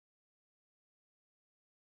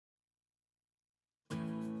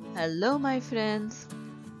Hello my friends,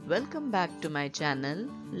 welcome back to my channel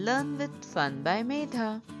Learn with Fun by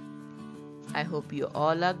Medha. I hope you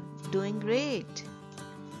all are doing great.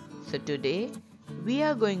 So today we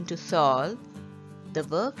are going to solve the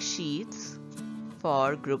worksheets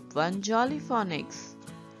for Group 1 Jolly Phonics.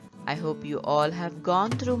 I hope you all have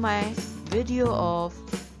gone through my video of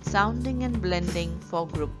sounding and blending for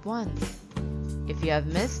Group 1. If you have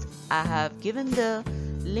missed, I have given the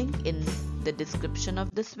link in the description of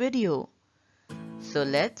this video. So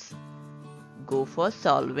let's go for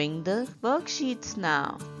solving the worksheets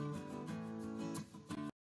now.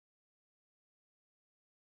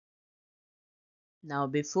 Now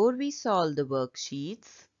before we solve the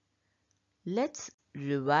worksheets, let's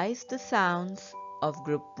revise the sounds of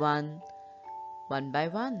Group 1 one by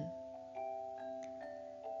one.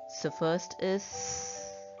 So first is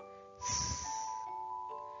s,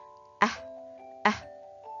 ah, ah,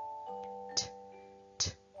 t,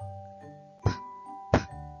 t, p,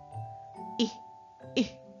 p, I, I,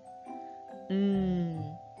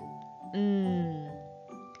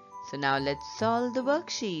 So now let's solve the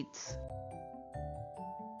worksheets.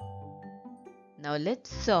 Now let's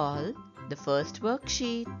solve the first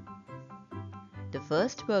worksheet. The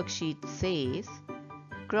first worksheet says,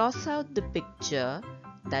 cross out the picture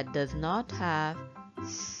that does not have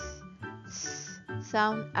s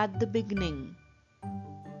sound at the beginning.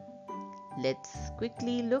 Let's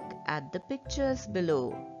quickly look at the pictures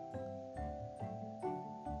below.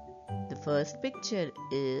 The first picture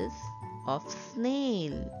is of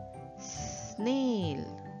snail. Snail.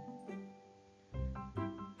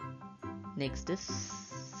 Next is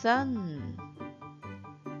sun.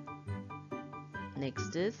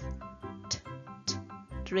 Next is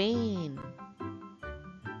train.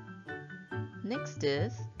 Next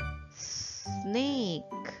is snake.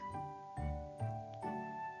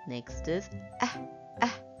 Next is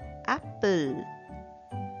apple.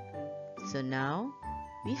 So now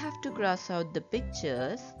we have to cross out the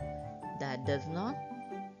pictures that does not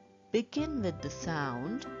begin with the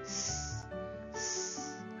sound s.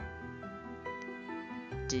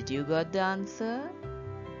 Did you got the answer?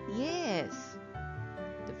 Yes.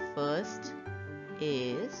 The first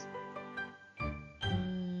is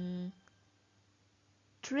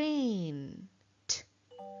train. T.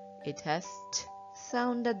 It has t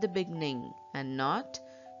sound at the beginning and not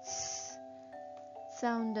s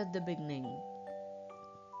sound at the beginning.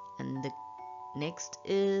 And the next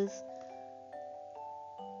is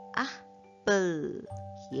apple.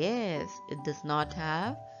 Yes, it does not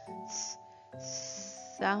have s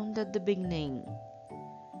sound at the beginning.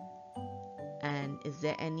 And is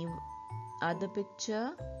there any other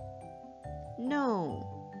picture? No.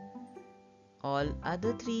 All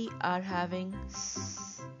other three are having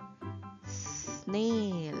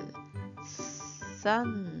snail,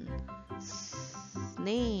 sun,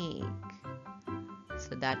 snake.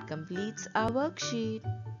 So that completes our worksheet.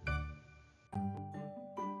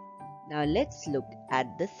 Now let's look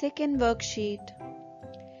at the second worksheet.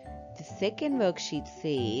 The second worksheet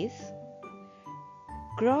says,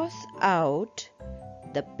 cross out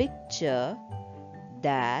the picture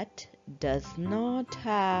that does not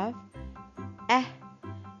have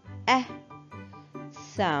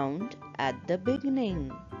sound at the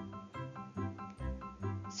beginning.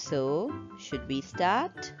 So, should we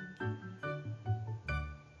start?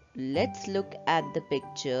 Let's look at the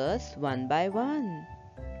pictures one by one.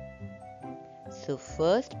 So,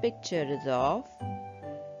 first picture is of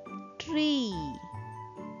tree.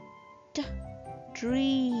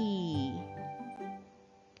 Tree.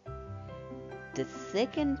 The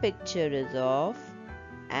second picture is of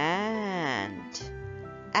ant.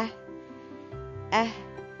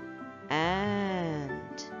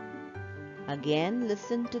 Ant. Again,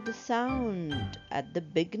 listen to the sound at the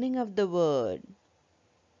beginning of the word.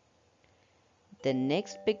 The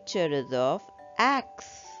next picture is of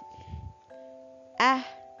axe. Axe.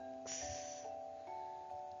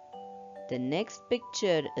 The next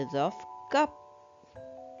picture is of cup.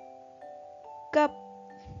 Cup.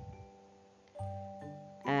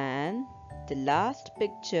 And the last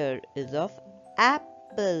picture is of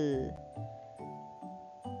apple.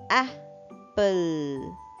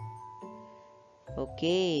 Apple.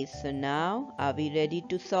 Okay, so now are we ready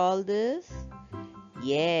to solve this?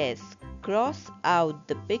 Yes, cross out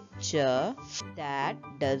the picture that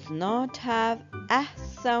does not have a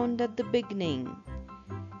sound at the beginning.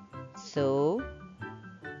 So,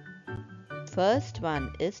 first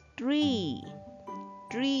one is tree.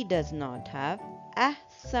 Tree does not have a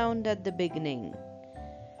sound at the beginning.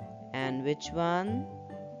 And which one?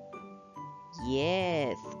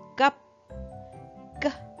 Yes, cup.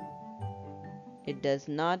 K. It does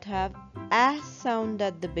not have a sound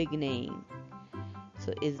at the beginning.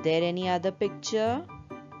 So is there any other picture?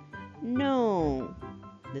 No.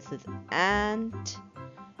 This is ant,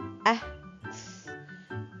 axe,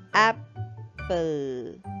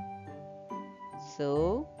 apple.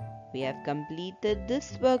 So we have completed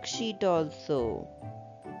this worksheet also.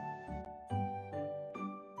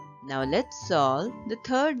 Now let's solve the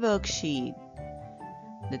third worksheet.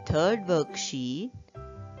 The third worksheet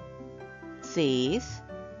says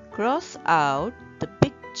cross out the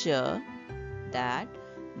picture that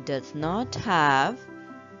does not have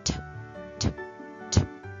t, t, t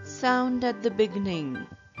sound at the beginning.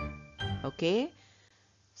 Okay,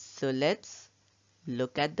 so let's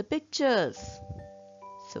look at the pictures.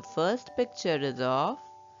 So first picture is of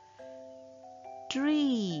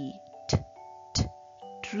tree, t, t,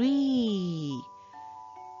 tree.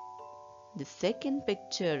 The second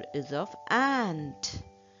picture is of ant,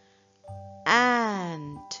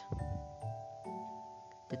 ant.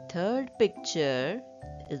 The third picture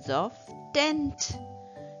is of tent,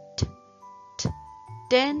 t, t,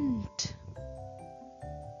 tent.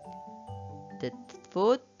 The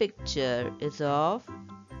fourth picture is of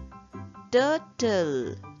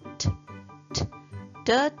turtle, t, t,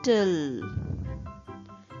 turtle.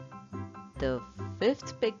 The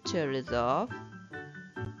fifth picture is of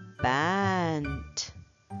pant,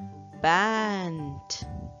 pant.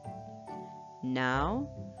 Now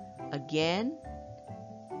again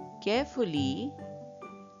carefully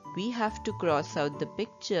we have to cross out the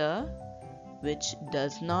picture which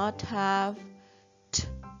does not have t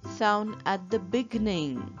sound at the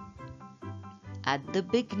beginning. At the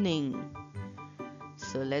beginning.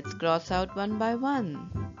 So let's cross out one by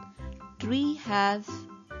one. Tree has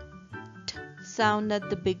t sound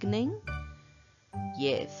at the beginning.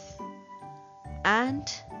 Yes.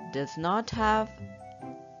 Ant does not have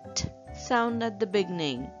t sound at the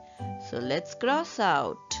beginning. So let's cross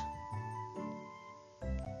out.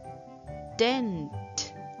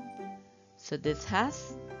 Tent. So this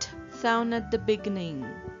has t sound at the beginning.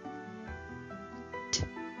 T,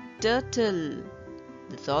 turtle.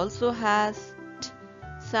 This also has t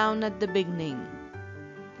sound at the beginning.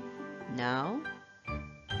 Now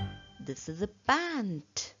this is a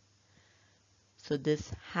pant. So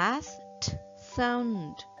this has t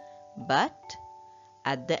sound but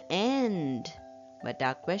at the end. But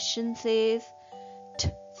our question says t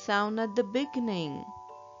sound at the beginning.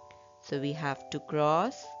 So we have to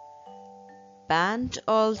cross pant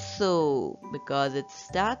also because it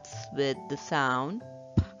starts with the sound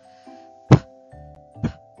p, p, p.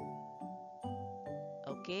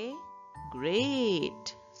 Okay,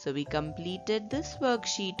 great. So we completed this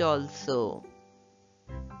worksheet also.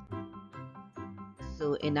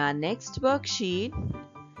 So in our next worksheet,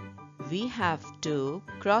 we have to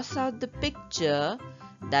cross out the picture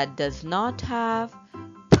that does not have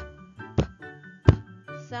p, p,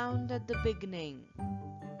 p sound at the beginning.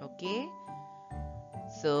 Okay,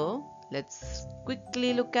 so let's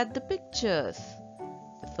quickly look at the pictures.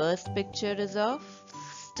 The first picture is of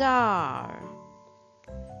star.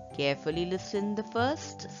 Carefully listen the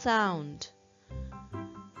first sound.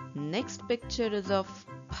 Next picture is of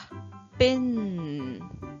pin,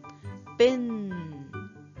 pin.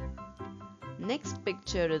 Next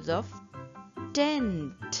picture is of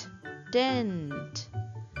tent, tent.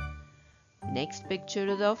 Next picture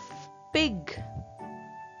is of pig,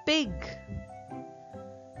 pig.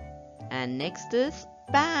 And next is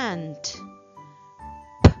pant,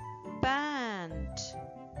 pant.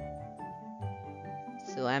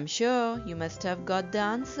 So I'm sure you must have got the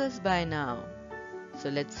answers by now. So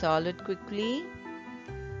let's solve it quickly.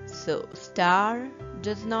 So star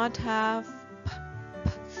does not have p,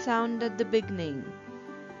 p sound at the beginning.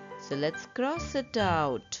 So let's cross it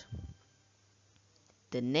out.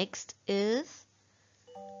 The next is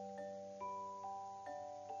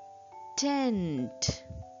tent.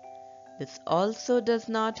 This also does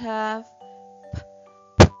not have p,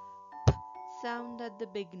 p, p sound at the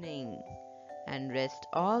beginning. And rest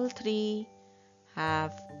all three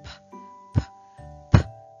have p, p, p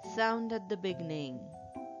sound at the beginning.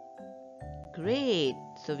 Great!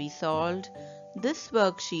 So we solved this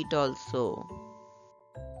worksheet also.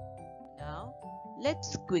 Now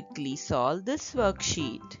let's quickly solve this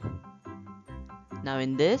worksheet. Now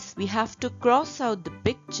in this we have to cross out the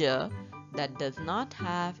picture that does not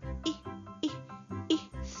have I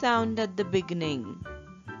sound at the beginning.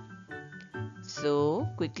 So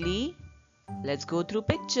quickly let's go through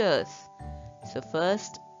pictures. So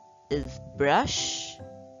first is brush,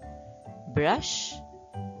 brush.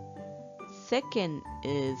 Second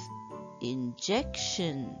is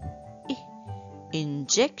injection,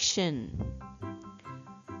 injection.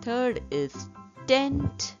 Third is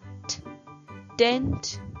tent,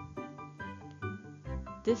 tent.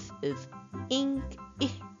 This is ink,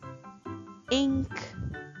 ink.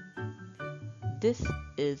 This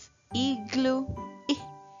is igloo,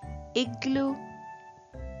 igloo.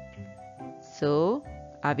 So,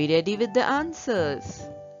 are we ready with the answers?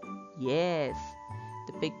 Yes,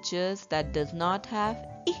 the pictures that does not have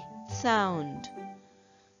sound.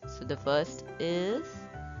 So the first is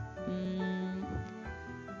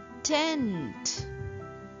tent.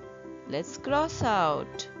 Let's cross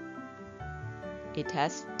out. It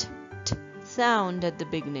has t sound at the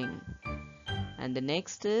beginning. And the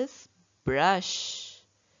next is brush.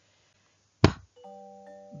 P,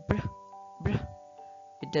 br, br.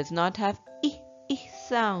 It does not have I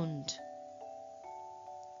sound.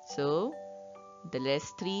 So the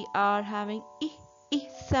last three are having I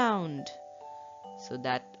sound. So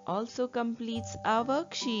that also completes our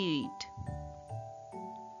worksheet.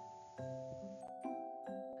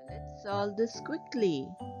 Let's solve this quickly.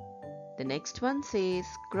 The next one says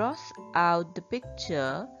cross out the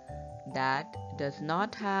picture that does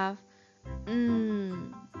not have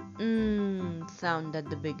sound at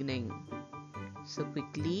the beginning. So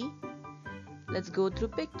quickly, let's go through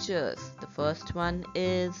pictures. The first one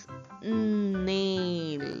is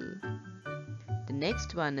nail. The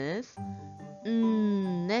next one is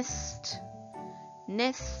nest,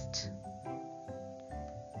 nest.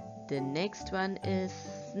 The next one is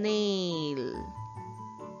snail.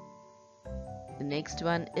 The next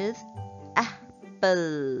one is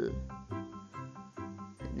apple.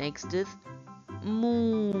 The next is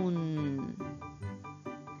moon.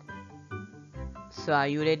 So are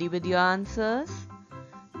you ready with your answers?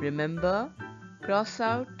 Remember, cross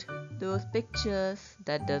out those pictures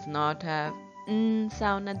that does not have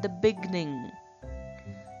sound at the beginning.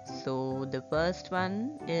 So the first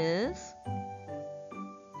one is,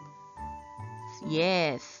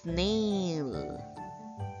 yes, snail.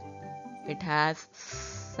 It has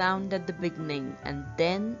sound at the beginning and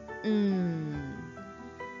then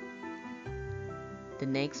The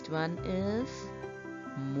next one is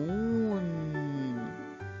moon.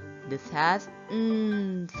 This has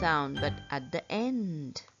sound but at the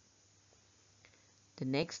end. The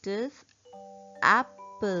next is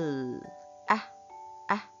apple.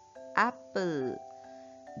 Apple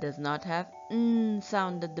does not have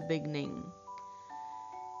sound at the beginning.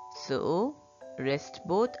 So rest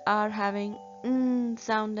both are having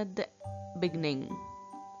sound at the beginning.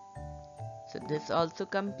 So this also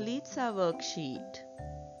completes our worksheet.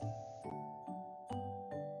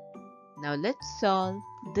 Now let's solve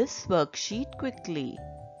this worksheet quickly.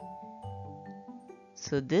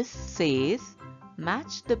 So this says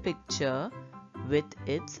match the picture with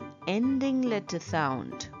its ending letter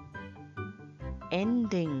sound.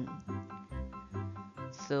 Ending.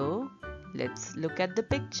 So let's look at the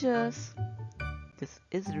pictures. This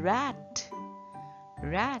is rat.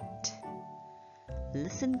 Rat.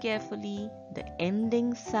 Listen carefully the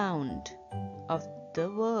ending sound of the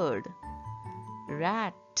word.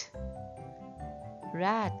 Rat.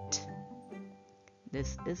 Rat.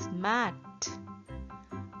 This is mat.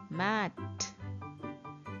 Mat.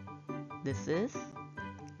 This is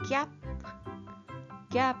cap.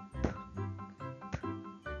 Cap.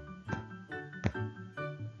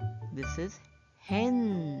 This is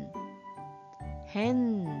hen.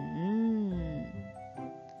 Hen.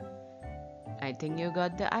 I think you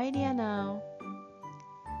got the idea now.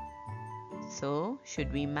 So,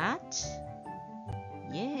 should we match?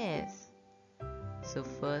 Yes. So,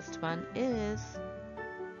 first one is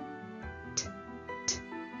t, t,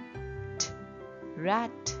 t,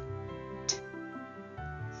 rat. T.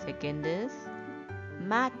 Second is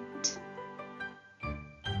mat.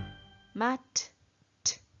 Mat.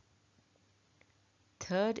 T.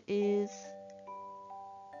 Third is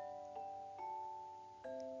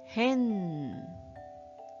hen.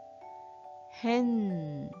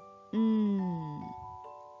 Hen.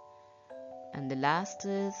 And the last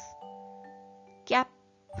is cap.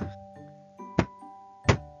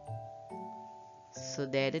 So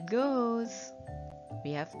there it goes.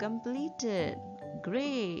 We have completed.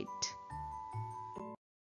 Great.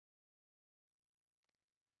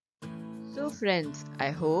 So friends, I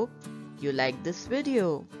hope you like this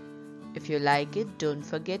video. If you like it, don't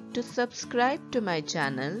forget to subscribe to my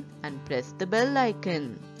channel and press the bell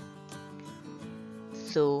icon.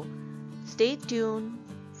 So stay tuned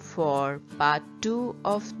for part 2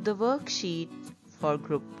 of the worksheet for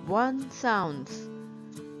Group 1 Sounds.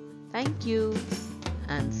 Thank you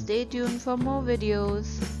and stay tuned for more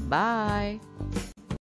videos. Bye.